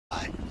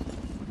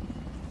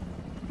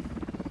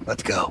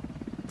Let's go.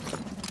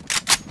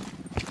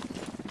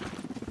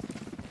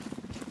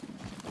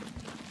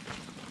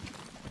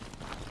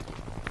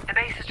 The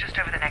base is just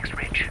over the next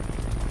ridge.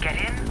 Get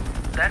in,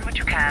 learn what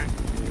you can,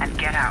 and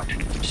get out.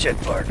 Shit,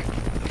 Park.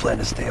 I plan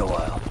to stay a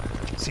while.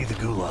 See the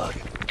gulag.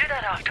 Do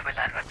that after we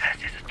learn what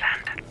Perseus has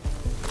planned.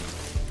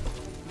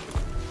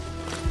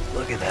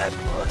 Look at that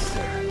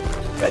monster.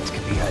 Reds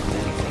could be hiding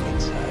anything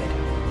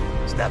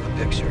inside. Snap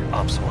a picture.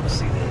 Ops want to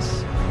see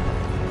this.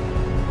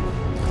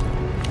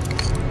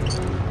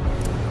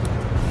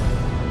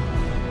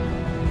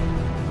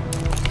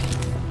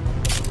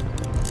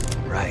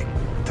 Right.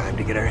 Time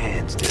to get our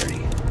hands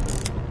dirty.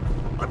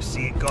 I'm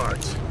seeing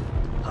guards.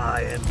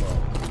 High and low.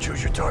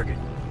 Choose your target.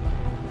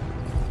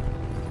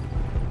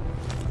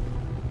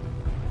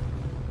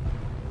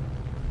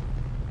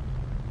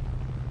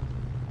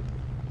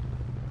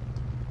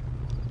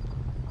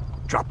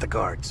 Drop the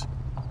guards.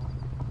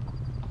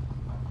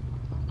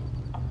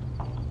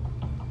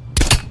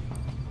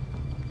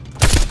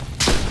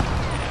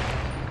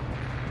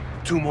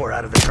 Two more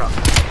out of the truck.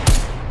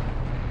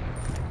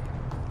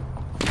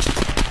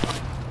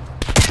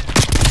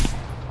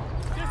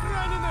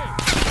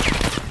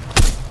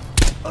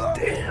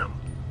 Damn.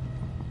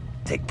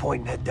 Take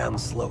point and head down the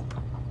slope.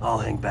 I'll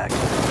hang back.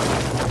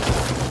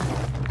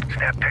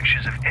 Snap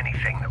pictures of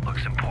anything that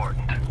looks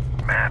important.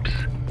 Maps,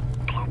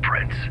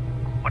 blueprints,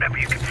 whatever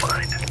you can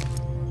find.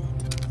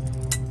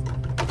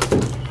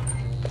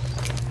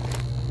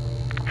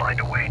 Find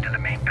a way to the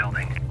main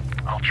building.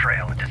 I'll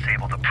trail and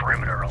disable the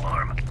perimeter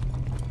alarm.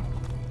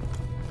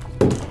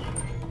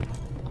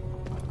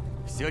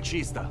 Все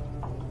чисто.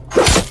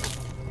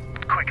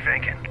 Quick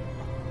thinking.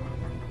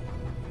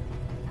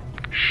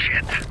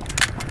 Shit.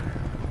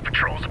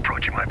 Patrol's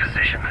approaching my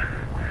position.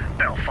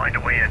 Bell, find a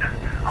way in.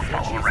 I'll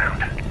follow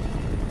around.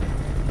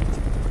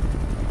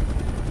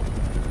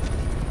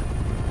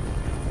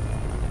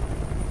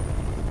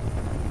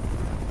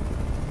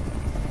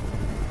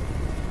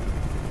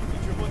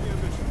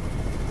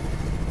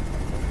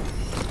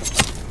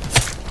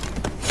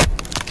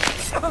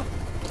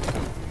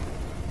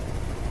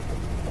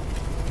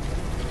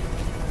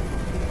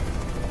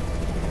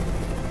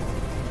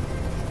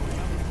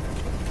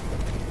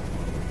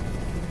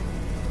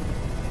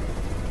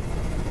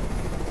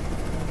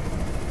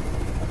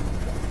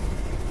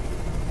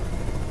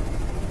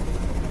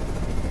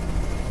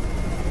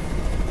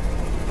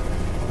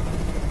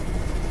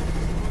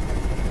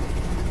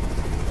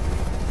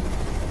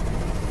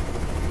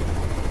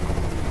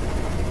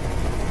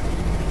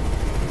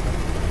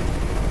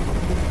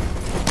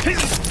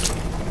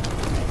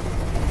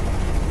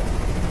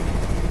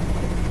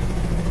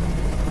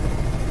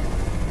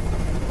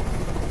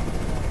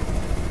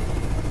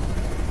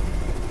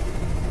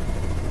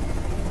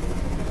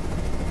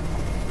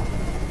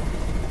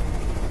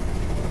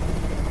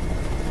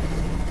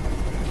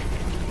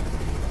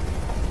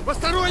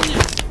 Посторонний!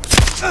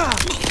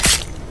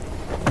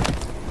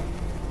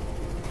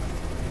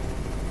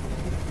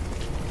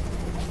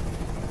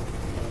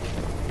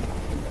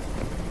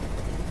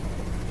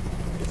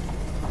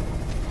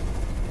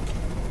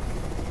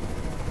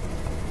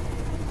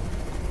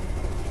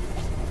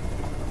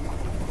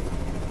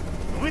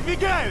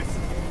 Выдвигаюсь!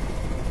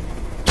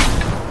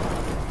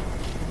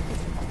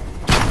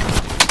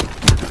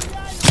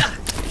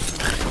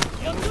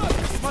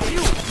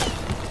 Смотрю!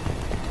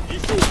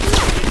 Ищу!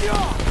 Видео!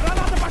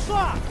 Граната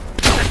пошла!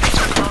 I've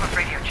got a lot of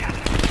radio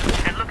chatter.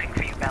 They're looking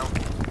for you, Bell.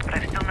 But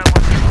I still know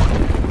what you want.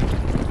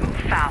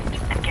 Move fast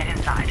and get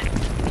inside.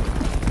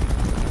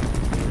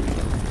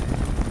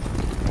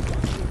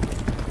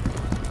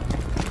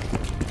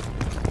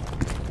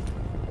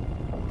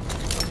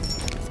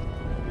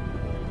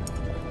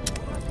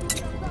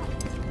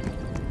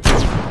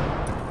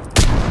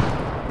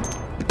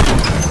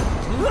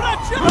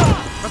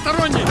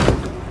 Посторонний!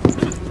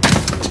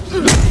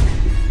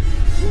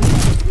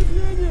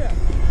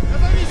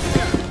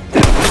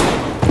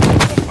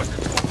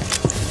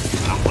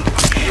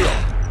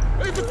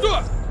 Эй, ты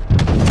кто?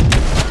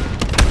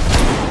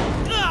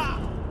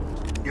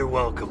 You're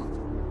welcome.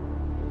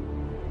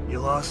 You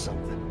lost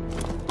something.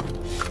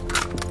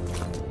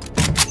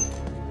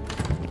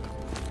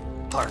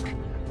 Park.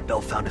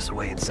 Bell found us a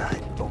way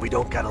inside, but we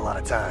don't got a lot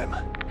of time.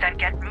 Then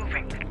get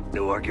moving.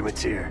 No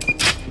arguments here.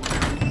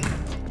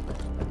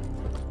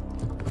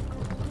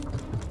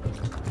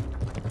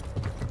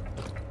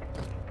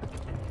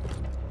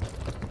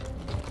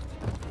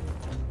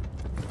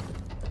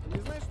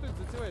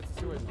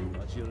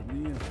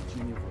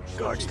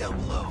 Guards down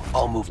below.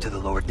 I'll move to the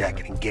lower deck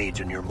and engage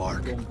on your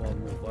mark.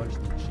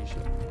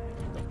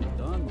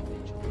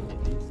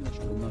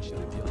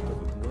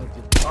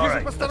 All Вижу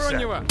right,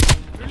 постороннего!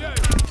 Стреляю!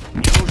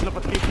 Мне нужно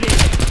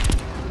подкрепление!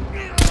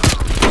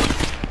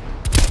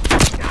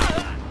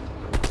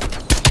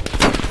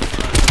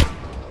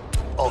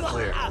 all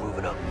clear.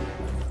 Moving up.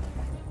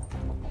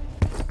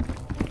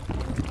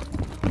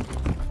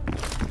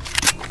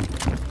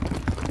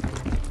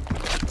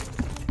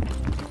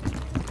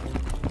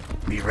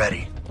 Be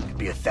ready. Could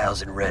be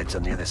 1,000 Reds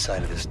on the other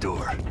side of this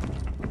door.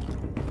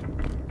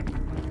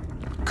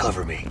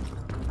 Cover me.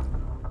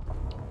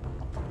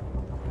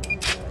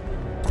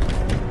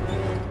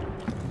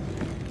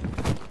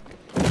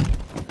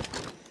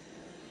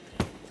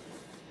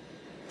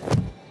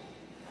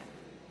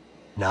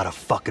 Not a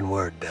fucking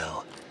word,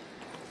 Bell.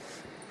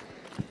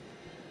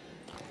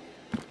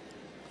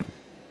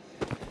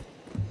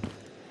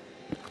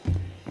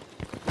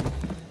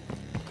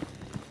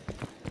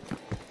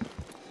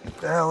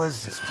 The hell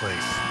is this place?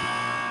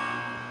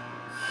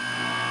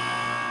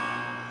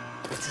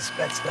 It's a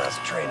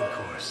Spetsnaz training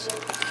course.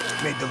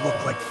 Made to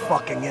look like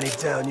fucking any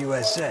town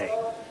USA.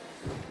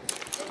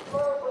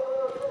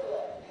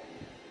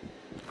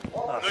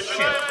 Oh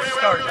shit, we're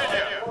starting.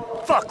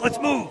 Fuck, let's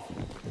move!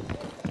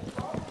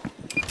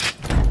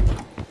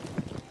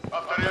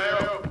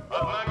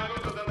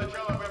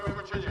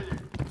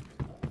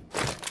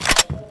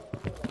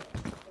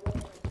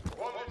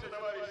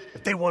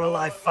 If they want a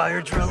live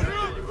fire drill,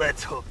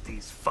 let's hook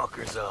these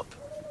fuckers up.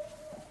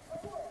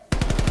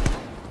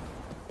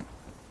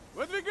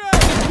 Выдвигай!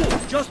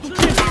 Just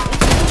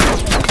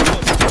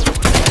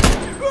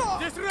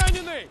Здесь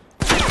раненый!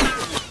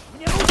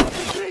 Мне нужно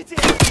прикрытие!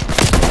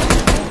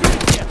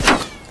 Укрытие!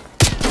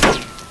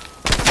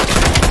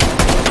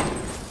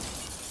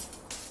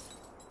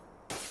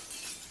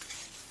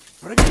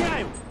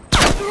 Прогоняю!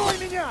 Открой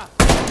меня!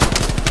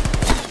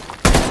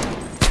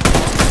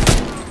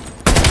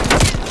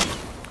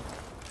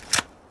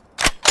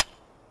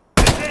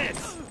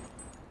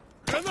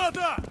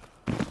 Граната!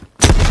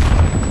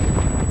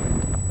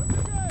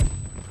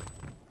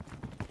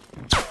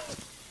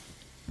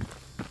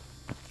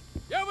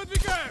 Я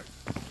выдвигаю!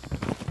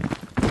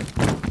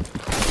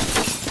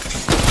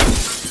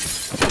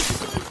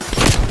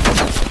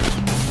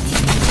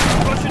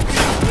 Russian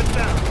people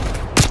inbound.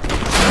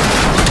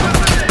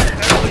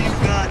 That's all you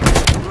got.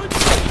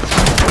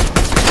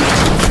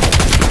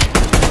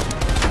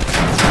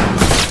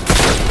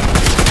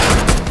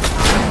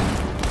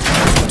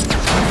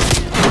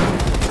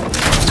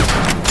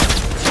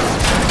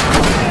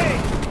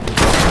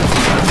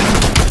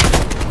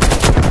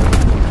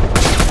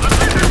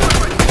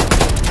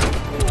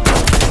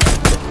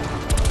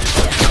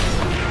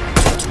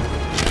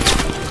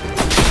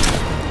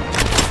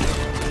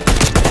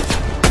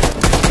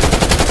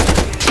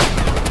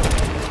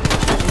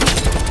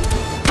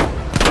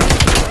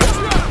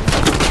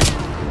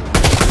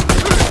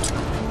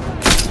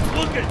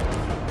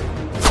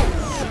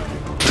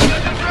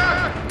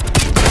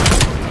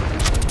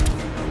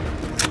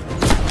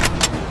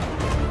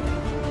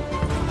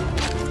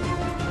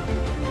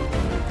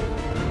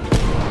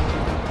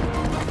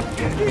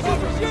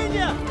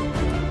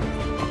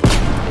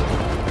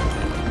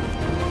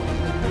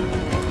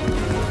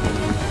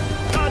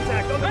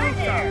 Contact on the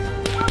rooftop.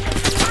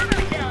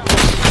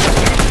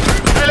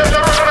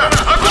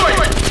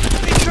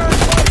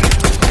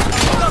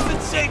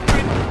 Nothing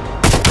sacred.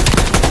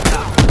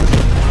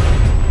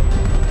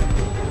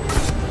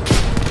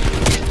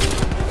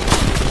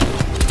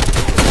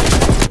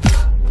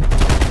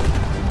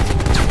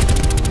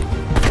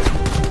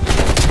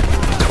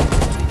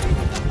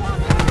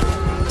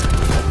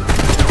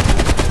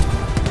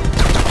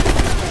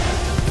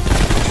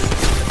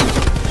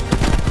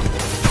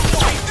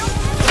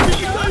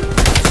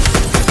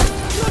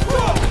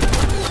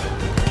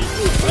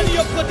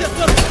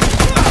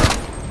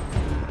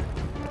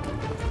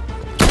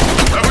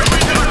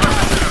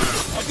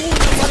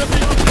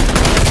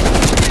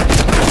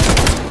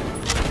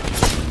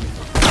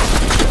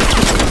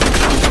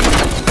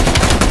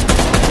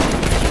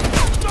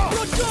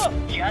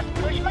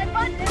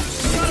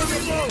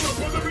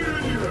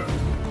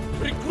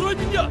 Прикрой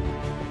меня!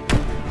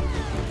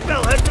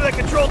 Bell, head for that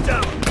control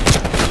tower.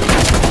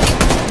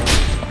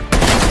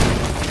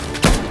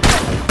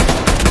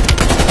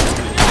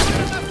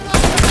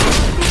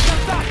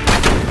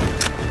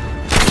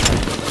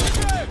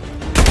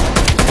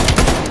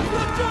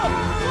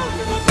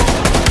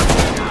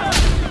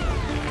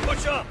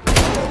 Push up.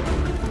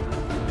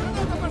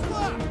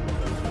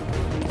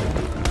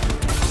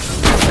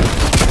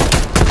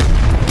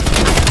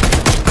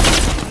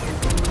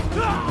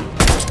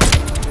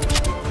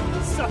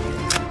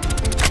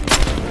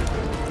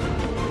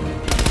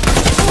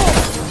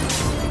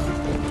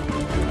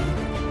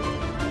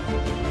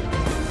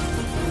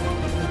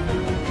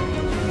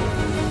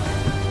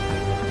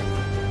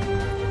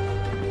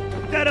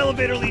 That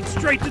elevator leads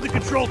straight to the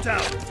control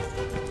tower.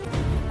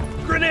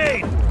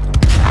 Grenade!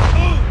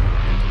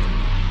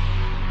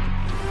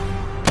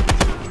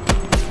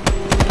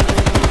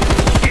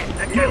 Shit,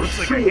 that guy looks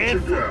like a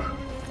handful.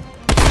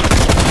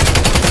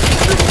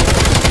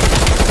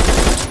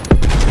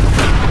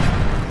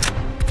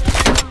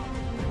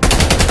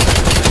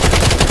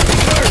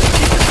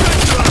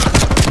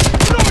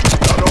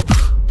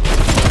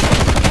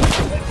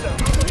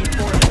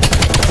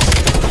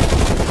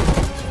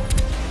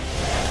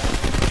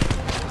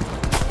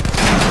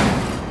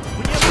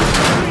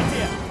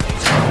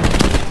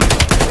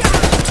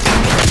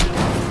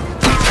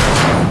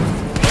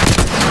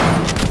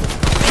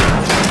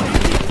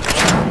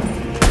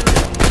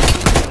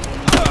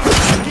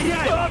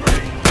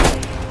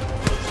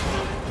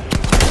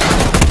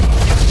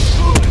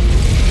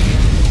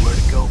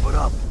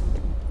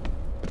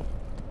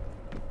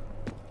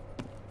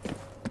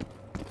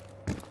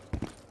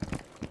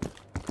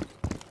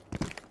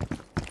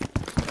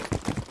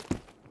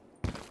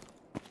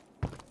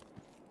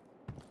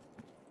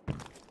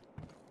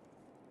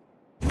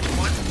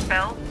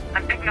 Bell,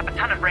 I'm picking up a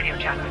ton of radio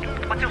chatter.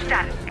 What's your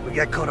status? We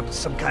got caught up in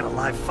some kind of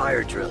live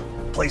fire drill.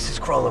 Place is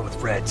crawling with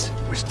Reds.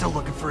 We're still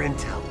looking for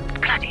intel.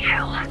 Bloody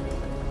hell.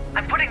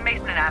 I'm putting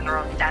Mason and Adler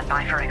on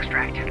standby for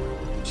extract.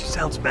 She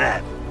sounds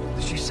mad.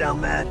 Does she sound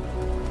mad?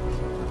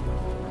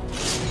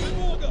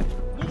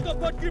 Нужно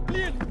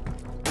подкрепление!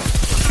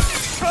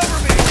 Cover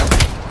me!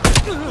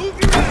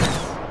 Move your ass!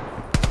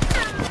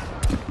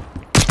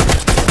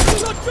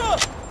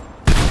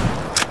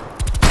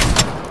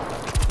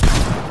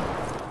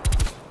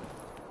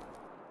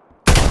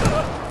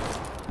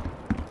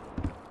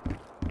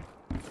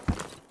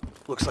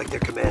 Looks like their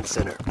command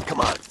center.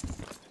 Come on.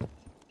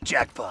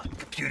 Jackpot.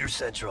 Computer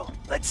Central.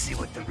 Let's see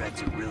what the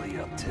Reds are really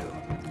up to.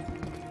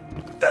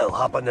 Bell,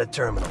 hop on that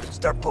terminal.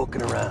 Start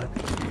poking around.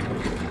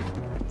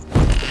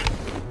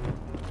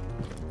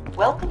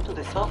 Welcome to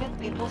the Soviet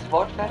People's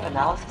Warfare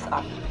Analysis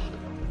Archive.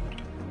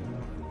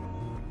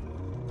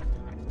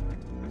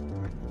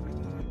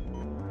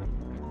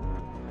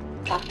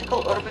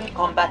 Tactical urban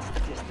combat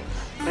statistics.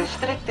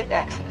 Restricted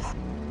access.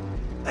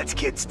 That's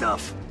kid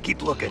stuff.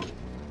 Keep looking.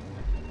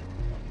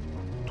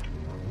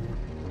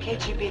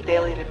 KGB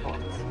daily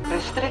reports.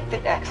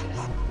 Restricted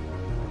access.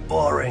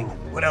 Boring.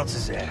 What else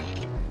is there?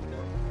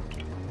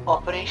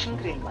 Operation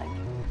Greenlight.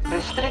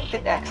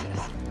 Restricted access.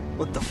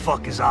 What the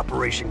fuck is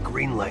Operation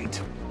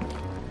Greenlight?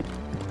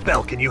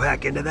 Bell, can you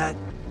hack into that?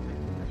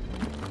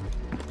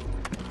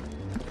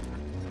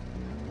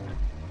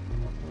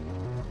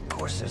 Of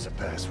course there's a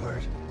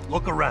password.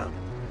 Look around.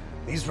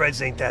 These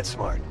Reds ain't that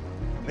smart.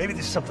 Maybe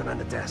there's something on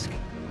the desk.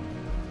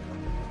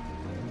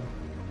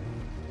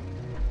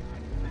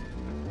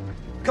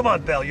 Come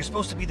on, Bell. You're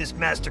supposed to be this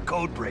master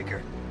code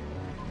breaker.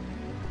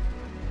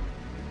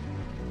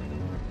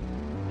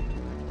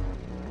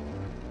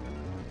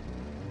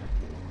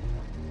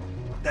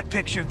 That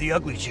picture of the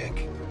ugly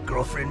chick.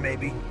 Girlfriend,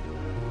 maybe?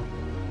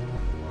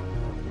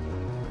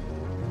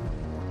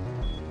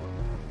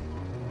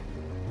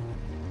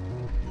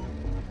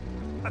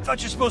 I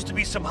thought you're supposed to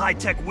be some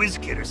high-tech whiz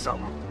kid or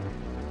something.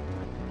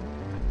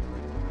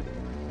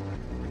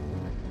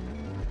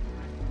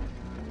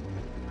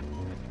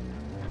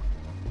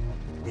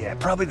 Yeah,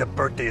 probably the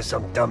birthday of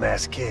some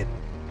dumbass kid.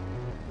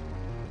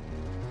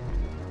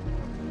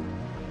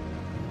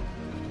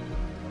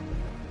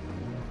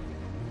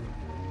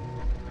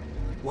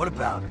 What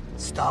about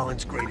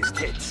Stalin's greatest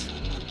hits?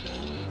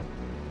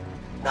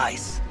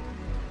 Nice.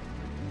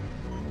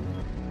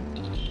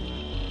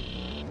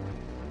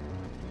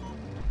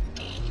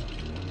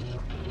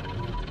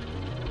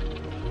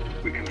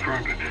 We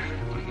confirmed it.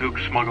 The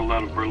nuke smuggled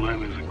out of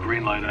Berlin is a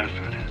Greenlight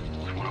asset.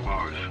 It's one of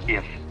ours.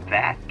 If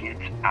that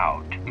gets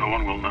out... No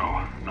one will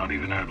know, not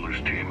even Adler's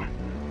team.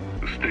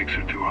 The stakes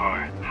are too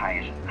high. High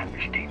is an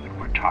understatement.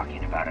 We're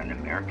talking about an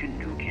American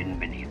nuke hidden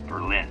beneath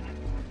Berlin.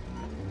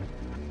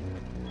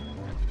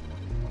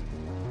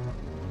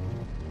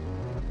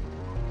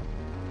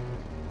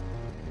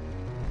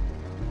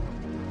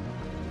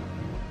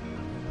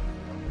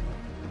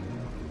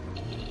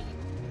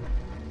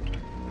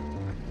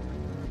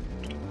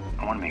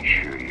 I want to make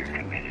sure you're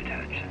committed,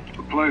 Hudson.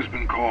 The play's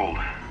been called.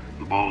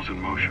 The ball's in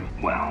motion.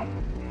 Well,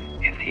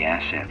 if the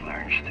asset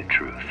learns the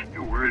truth...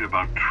 You're worried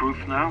about truth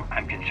now?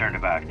 I'm concerned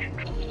about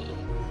control.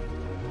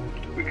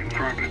 We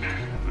confirmed it.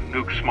 The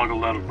nuke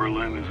smuggled out of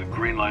Berlin is a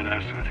Greenlight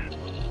asset.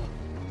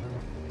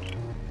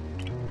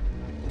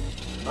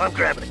 I'm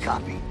grabbing a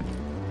copy.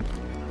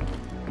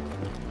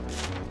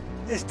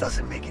 This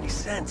doesn't make any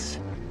sense.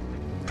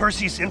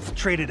 Perseus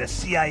infiltrated a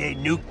CIA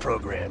nuke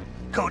program,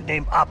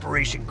 codenamed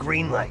Operation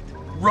Greenlight,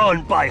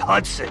 run by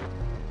Hudson.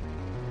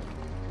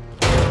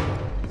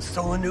 The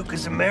stolen nuke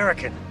is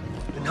American,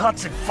 and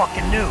Hudson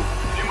fucking knew.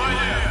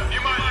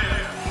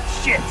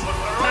 Shit!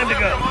 Time to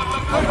go.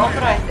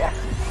 Unauthorized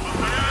access.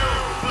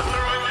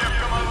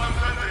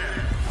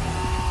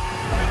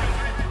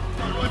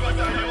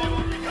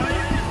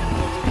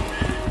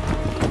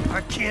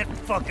 I can't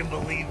fucking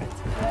believe it.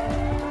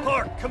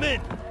 Park, come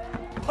in.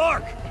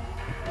 Park!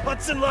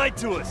 Hudson lied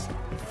to us.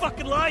 He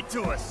fucking lied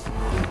to us.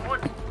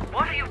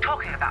 What are you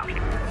talking about?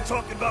 I'm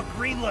talking about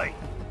Greenlight.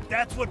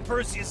 That's what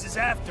Perseus is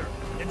after.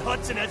 And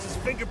Hudson has his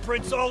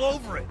fingerprints all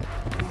over it.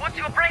 Once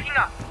you're breaking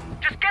up,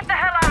 just get the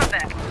hell out of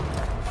there.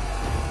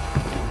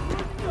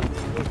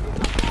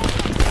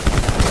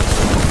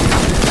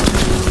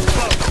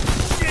 Oh,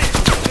 shit!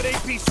 That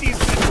APC's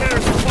gonna tear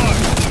us apart.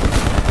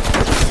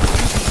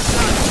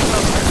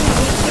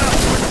 Full stop,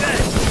 we're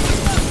dead.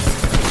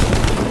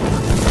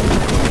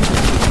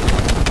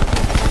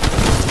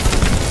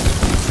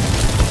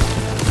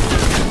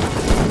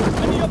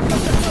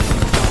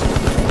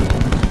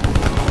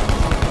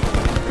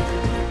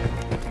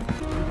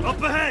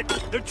 Up ahead!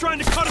 They're trying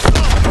to cut us off!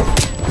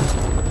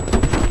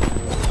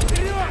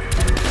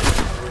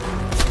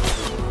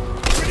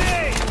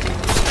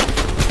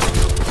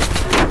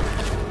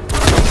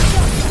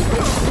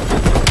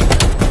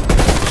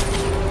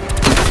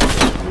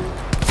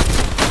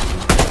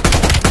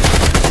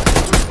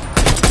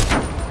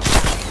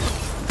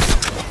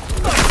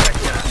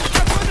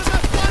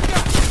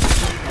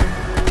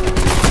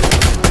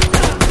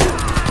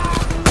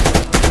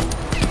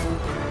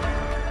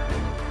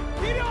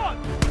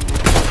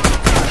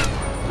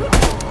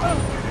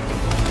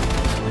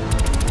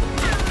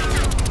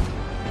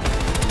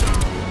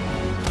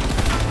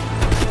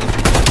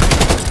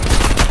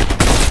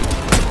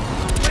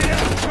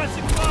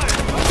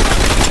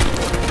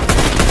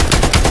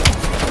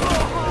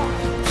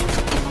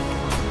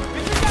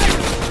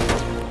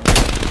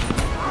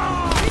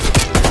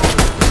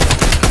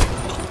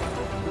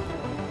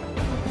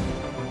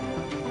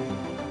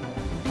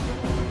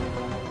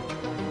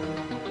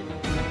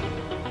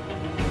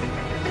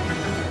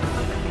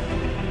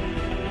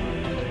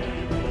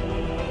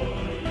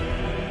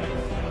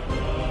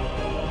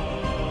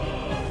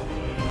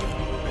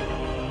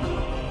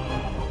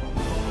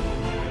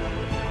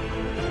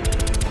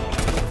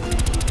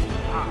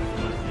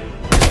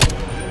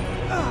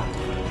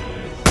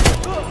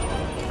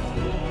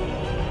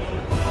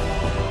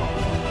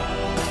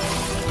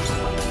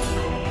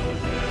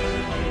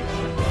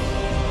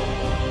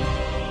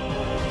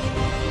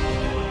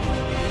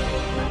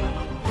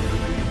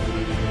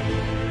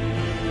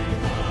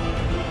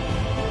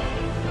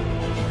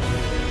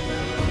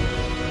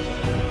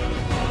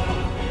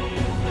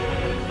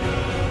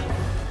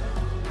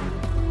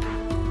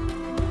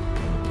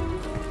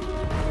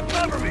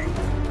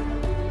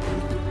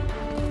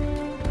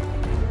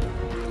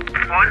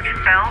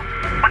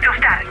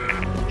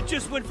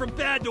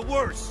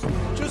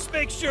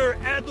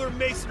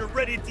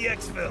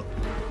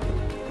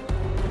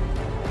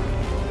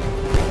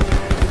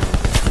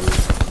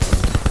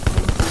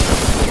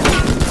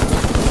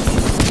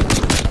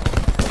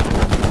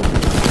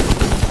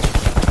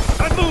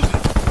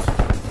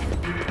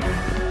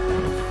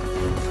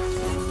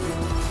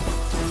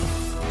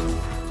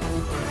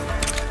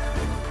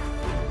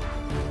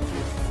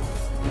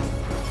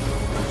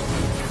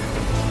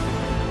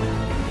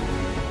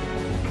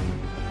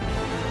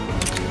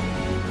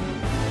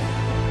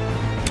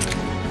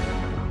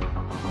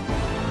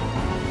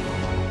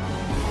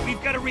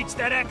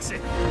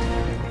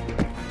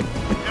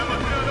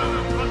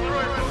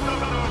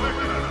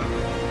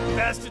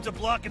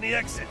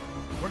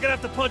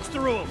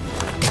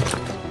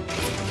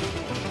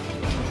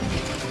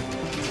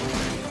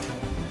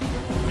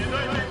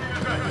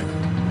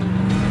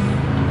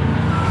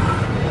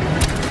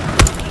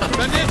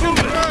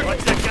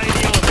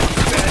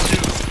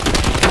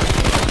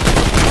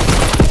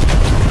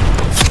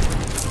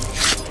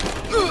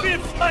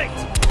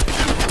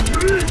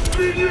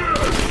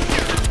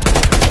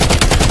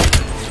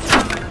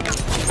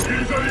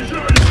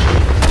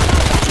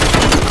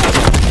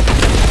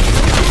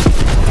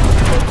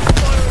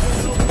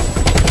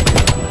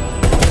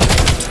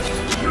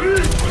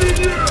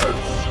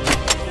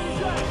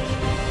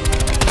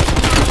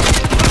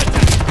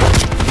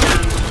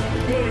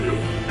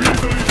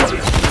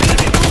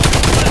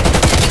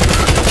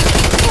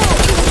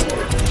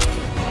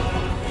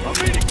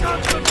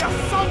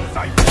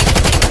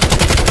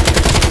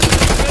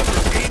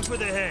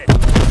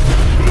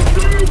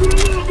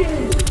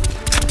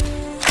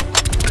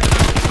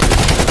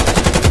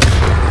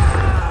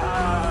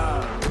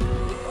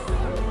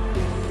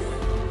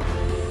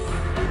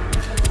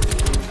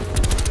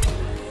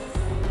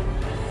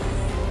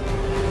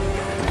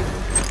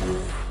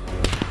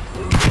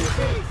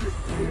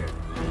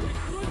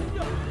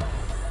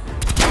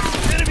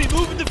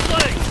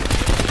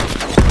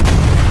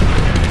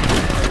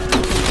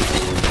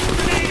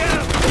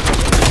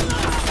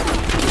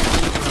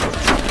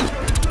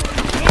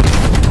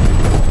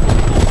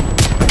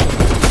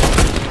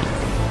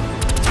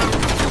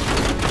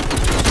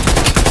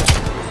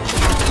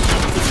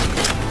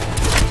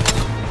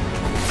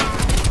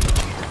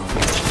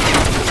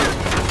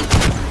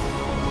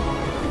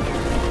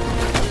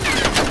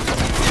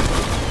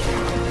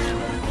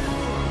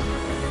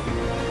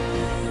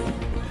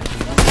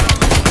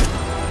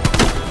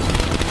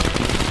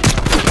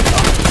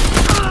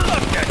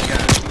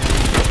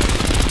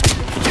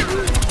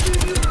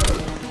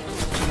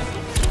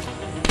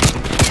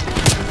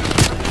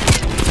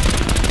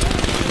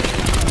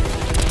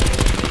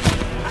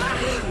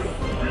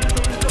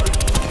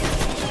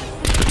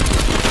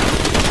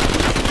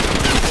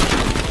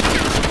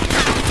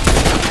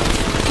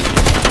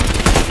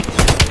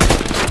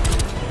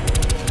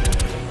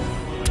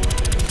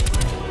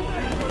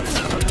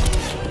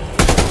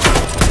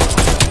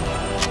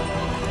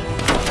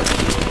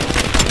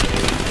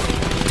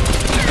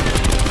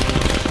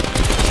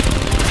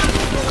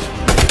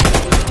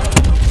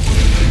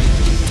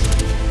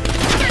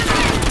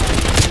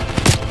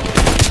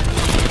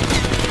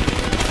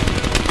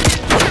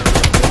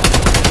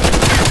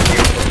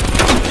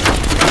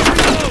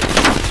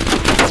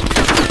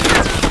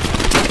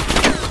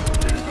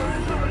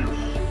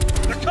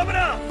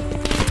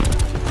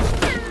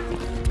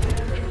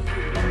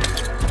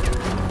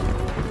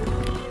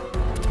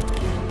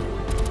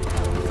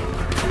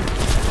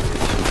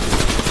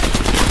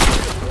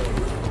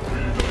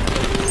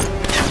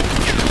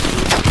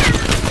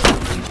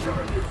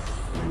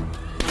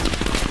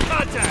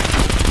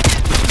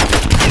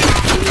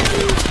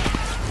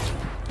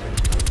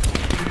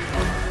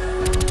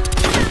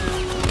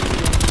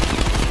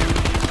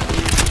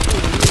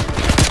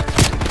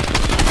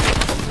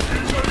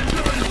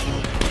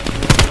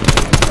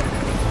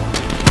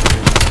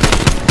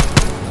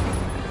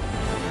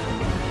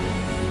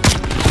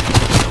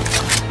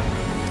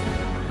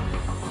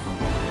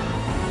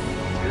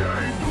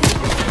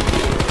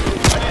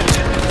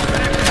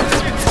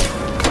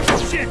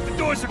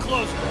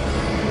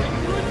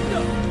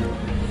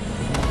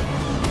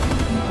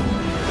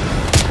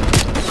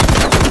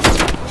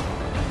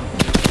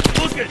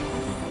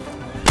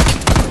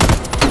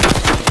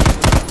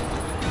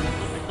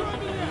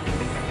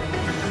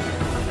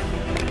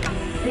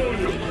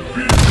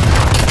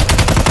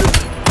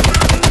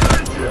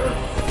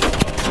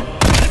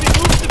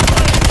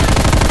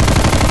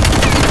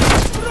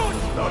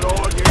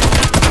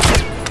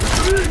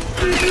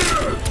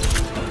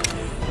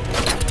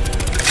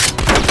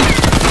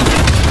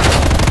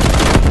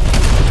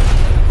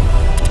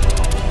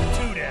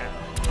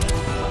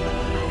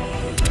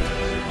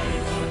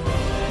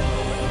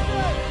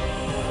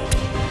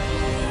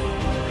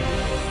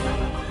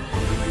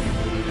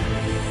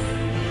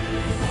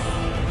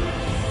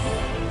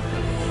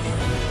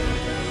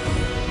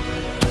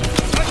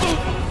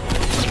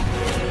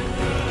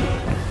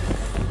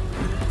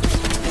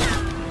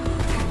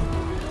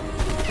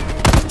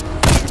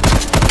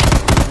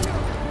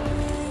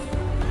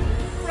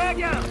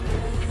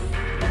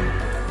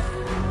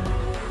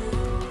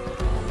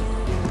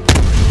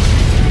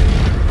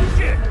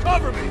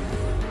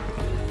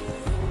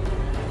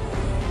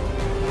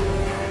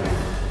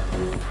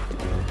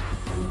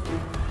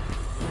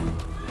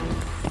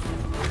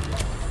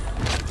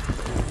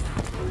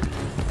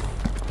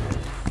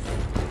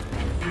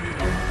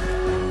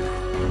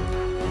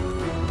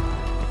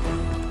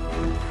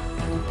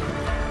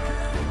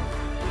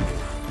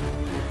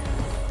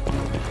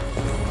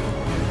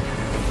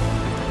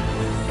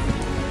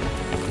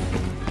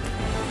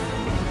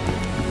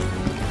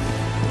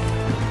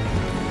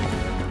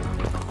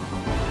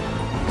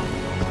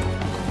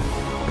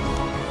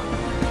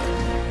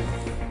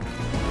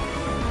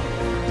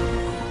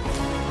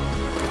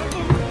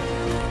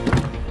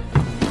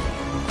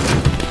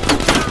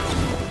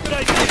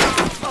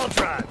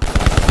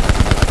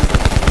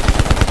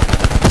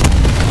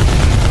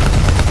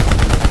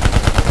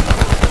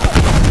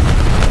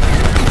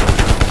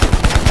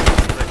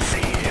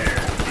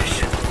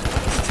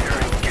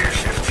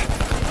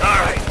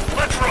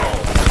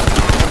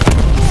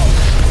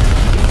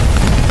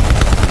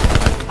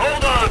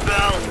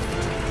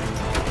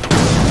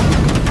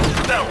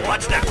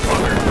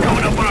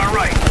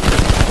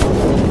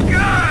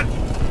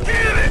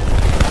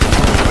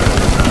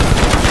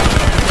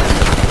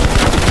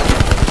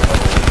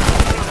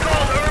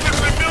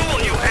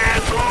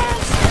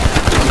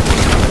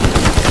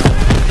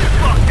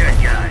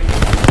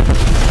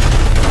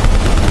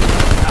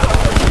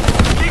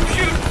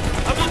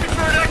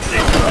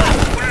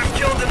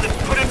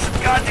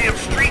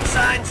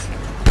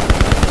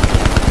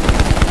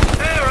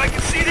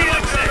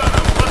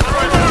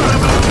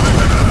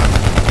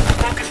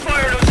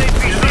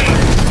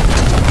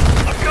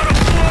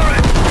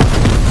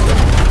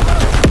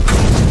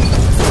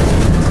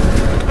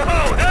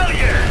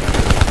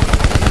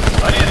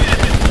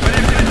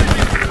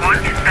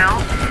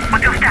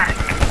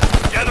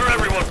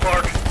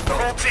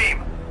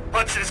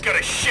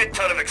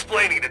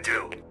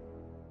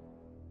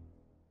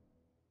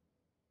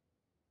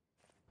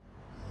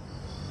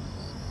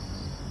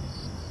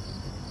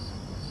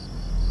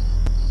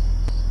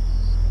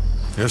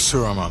 Yes,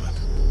 sir, I'm on it.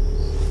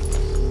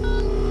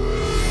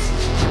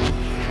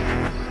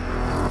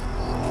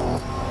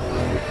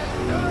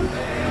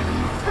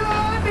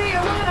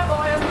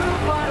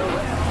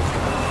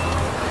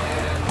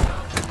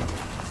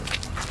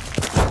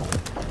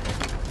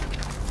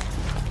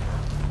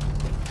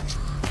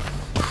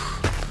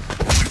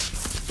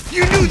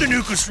 You knew the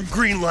nuke was from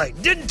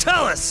Greenlight. Didn't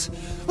tell us.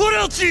 What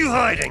else are you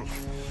hiding?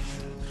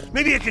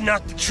 Maybe I can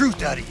knock the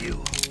truth out of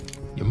you.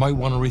 You might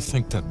want to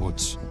rethink that,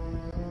 Woods.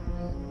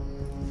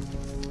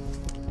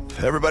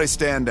 Everybody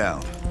stand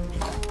down.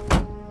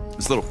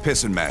 This little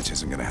pissing match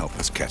isn't gonna help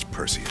us catch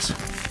Perseus.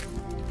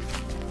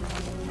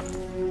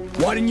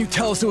 Why didn't you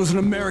tell us it was an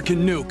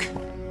American nuke?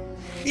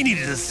 He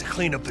needed us to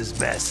clean up his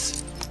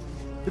mess.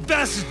 The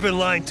bastard's been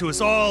lying to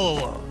us all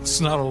along.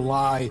 It's not a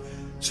lie.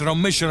 It's an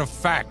omission of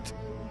fact.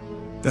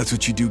 That's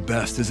what you do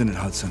best, isn't it,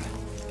 Hudson?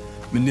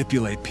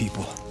 Manipulate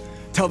people.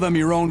 Tell them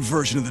your own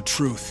version of the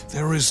truth.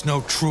 There is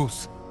no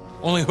truth.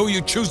 Only who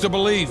you choose to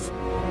believe.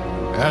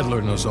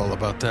 Adler knows all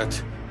about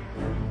that.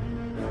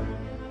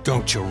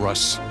 Don't you,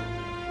 Russ?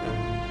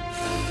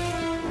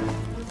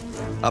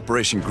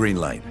 Operation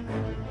Greenlight.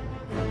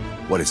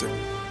 What is it?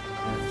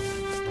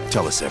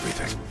 Tell us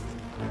everything.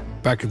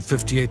 Back in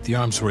 '58, the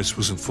arms race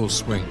was in full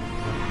swing.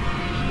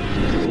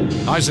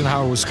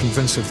 Eisenhower was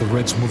convinced if the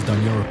Reds moved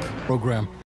on Europe, program